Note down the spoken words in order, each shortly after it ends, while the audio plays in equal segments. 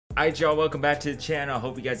Alright y'all, welcome back to the channel. I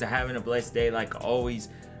hope you guys are having a blessed day like always.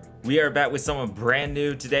 We are back with someone brand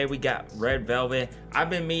new. Today we got Red Velvet.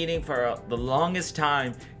 I've been meaning for the longest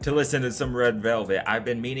time to listen to some Red Velvet. I've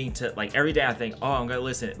been meaning to, like, every day I think, oh, I'm gonna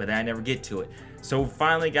listen, but then I never get to it. So we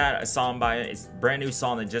finally got a song by it. It's a brand new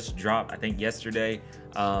song that just dropped, I think yesterday,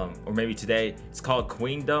 or maybe today. It's called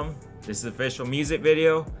Queendom. This is the official music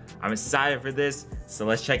video. I'm excited for this, so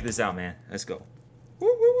let's check this out, man. Let's go. Woo,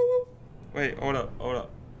 woo, woo, woo. Wait, hold up, hold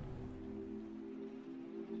up.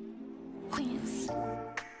 Queens.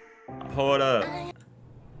 Hold up.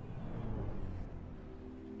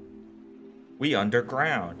 We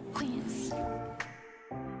underground. Queens.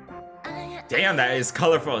 Damn, that is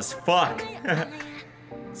colorful as fuck.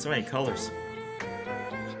 So many colors.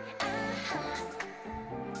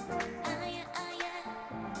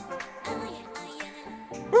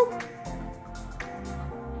 Woo.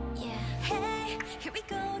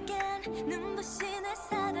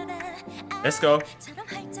 Let's go.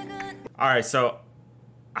 Alright, so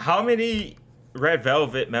how many Red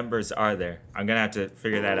Velvet members are there? I'm gonna have to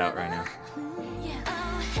figure that out right now.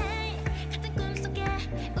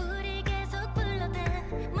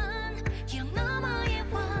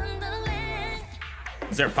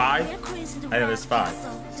 Is there 5? I think there's 5.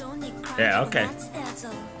 Yeah, okay.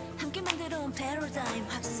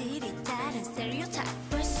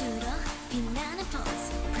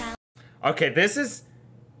 Okay, this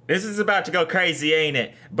is about to go crazy, ain't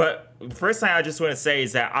it? But first thing I just want to say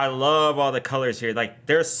is that I love all the colors here. Like,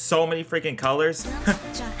 there's so many freaking colors.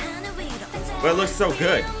 But it looks so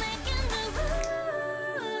good.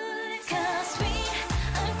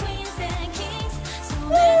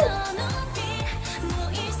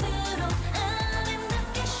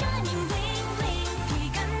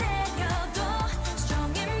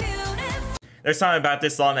 There's something about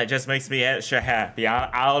this song that just makes me extra happy.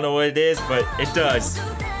 I don't know what it is, but it does.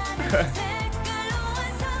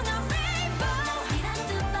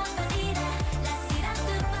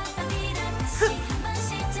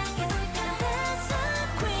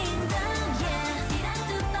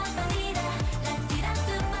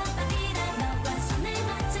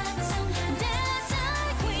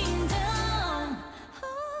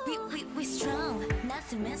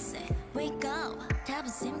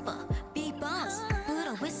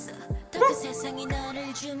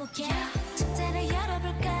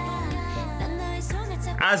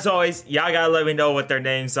 As always, y'all gotta let me know what their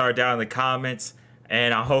names are down in the comments,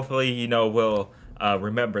 and hopefully, you know, we'll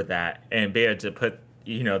remember that and be able to put,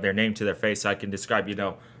 you know, their name to their face so I can describe, you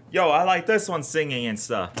know, yo, I like this one singing and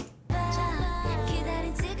stuff.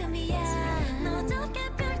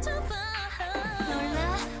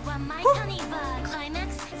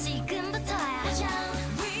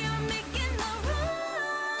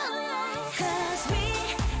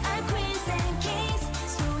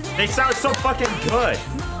 They sound so fucking good.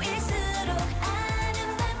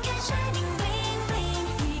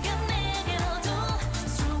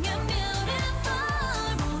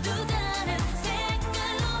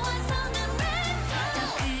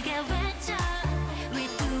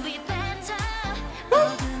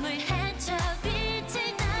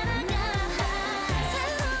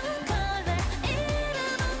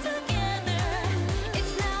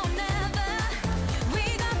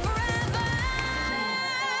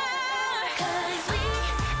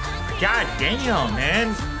 God damn, man.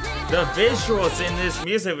 The visuals in this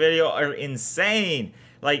music video are insane.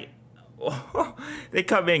 Like, they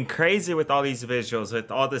come in crazy with all these visuals, with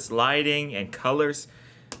all this lighting and colors.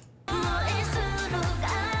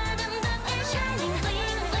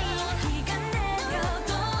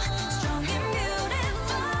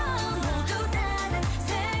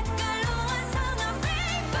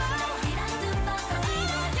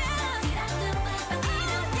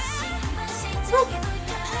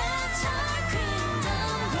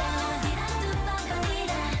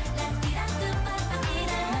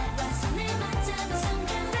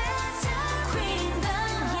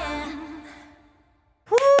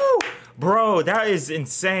 Bro, that is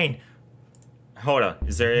insane. Hold on,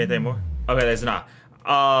 is there anything more? Okay, there's not.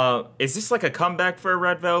 Is this like a comeback for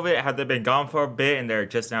Red Velvet? Have they been gone for a bit and they're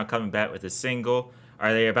just now coming back with a single?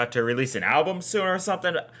 Are they about to release an album soon or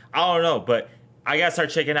something? I don't know, but I gotta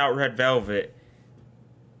start checking out Red Velvet.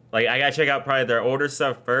 Like, I gotta check out probably their older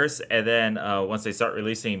stuff first, and then once they start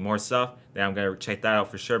releasing more stuff, then I'm gonna check that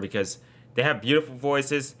out for sure, because they have beautiful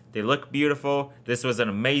voices, they look beautiful. This was an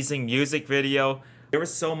amazing music video. There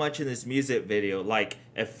was so much in this music video, like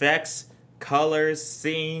effects, colors,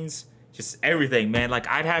 scenes, just everything, man. Like,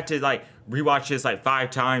 I'd have to like rewatch this like 5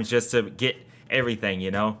 times just to get everything, you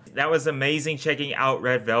know? That was amazing checking out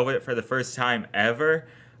Red Velvet for the first time ever.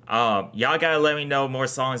 Y'all gotta let me know more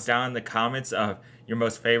songs down in the comments of your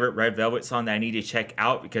most favorite Red Velvet song that I need to check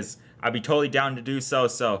out, because I'd be totally down to do so.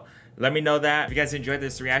 So let me know that. If you guys enjoyed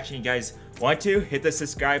this reaction, you guys want to hit the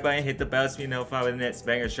subscribe button, hit the bell to be notified when the next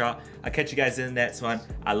banger shot. I'll catch you guys in the next one.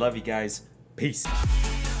 I love you guys. Peace.